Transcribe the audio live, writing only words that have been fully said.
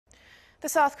The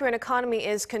South Korean economy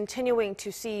is continuing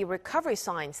to see recovery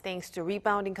signs thanks to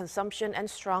rebounding consumption and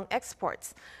strong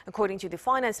exports. According to the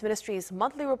Finance Ministry's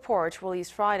monthly report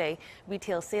released Friday,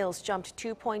 retail sales jumped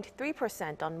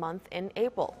 2.3% on month in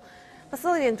April.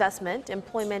 Facility investment,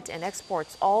 employment, and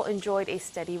exports all enjoyed a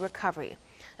steady recovery.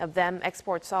 Of them,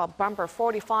 exports saw a bumper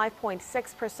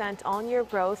 45.6% on-year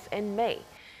growth in May.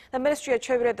 The ministry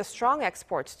attributed the strong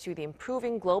exports to the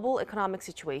improving global economic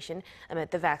situation amid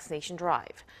the vaccination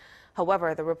drive.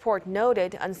 However, the report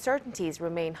noted uncertainties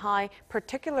remain high,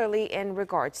 particularly in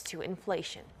regards to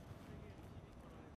inflation.